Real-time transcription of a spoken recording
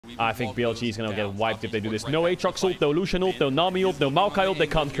I think BLG is gonna get wiped if they do this. No Aatrox ult, no Lucian ult, no Nami ult, no Maokai ult. They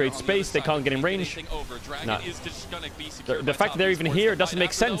can't create space. They can't get in range. Nah. The fact that they're even here doesn't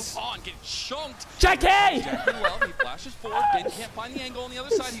make sense. Jackey!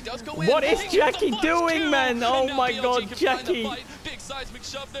 What is Jackey doing, man? Oh my god, Jackey!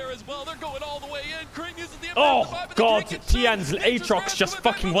 Oh god, Tian's Aatrox just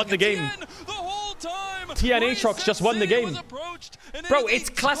fucking won the game. Tian Aatrox just won the game. Bro, it's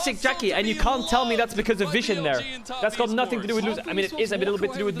classic Jackey, and you can't tell me that's because of vision there. That's got nothing to do with losing. I mean, it is a little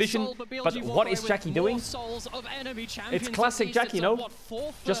bit to do with vision, but what is Jackey doing? It's classic Jackey, no?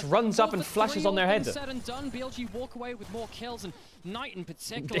 Just runs up and flashes on their head.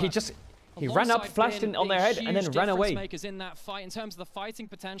 He ran up, flashed in on their head, and then ran away. In that fight in terms of the fighting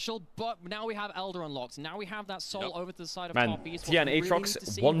potential, but now we have Elder unlocked. Now we have that soul over to the side of top East. Tian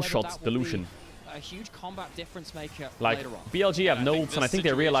Aatrox one-shot the Lucian. A huge combat difference maker like later on. BLG have no ults, and I think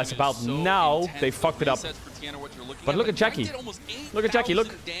they realize about now they fucked it up. But look at Jackey. Look at Jackey.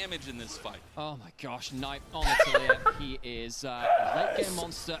 Look. Oh my gosh, Knight on the clear. He is a late game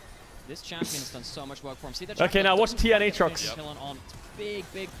monster. This champion has done so much work for him. See that? Okay, now watch Tian Aatrox. Big.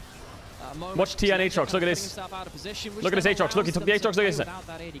 Watch Tian Aatrox. Look at this. Look at his Aatrox. Look, he took the Aatrox. Look at this.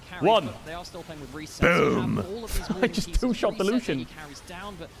 One. Boom. I just two-shot the Lucian.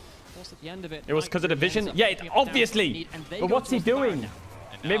 It was because of the vision? Yeah, obviously. But what's he doing?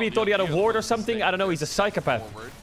 Maybe he thought he had a ward or something? I don't know. He's a psychopath.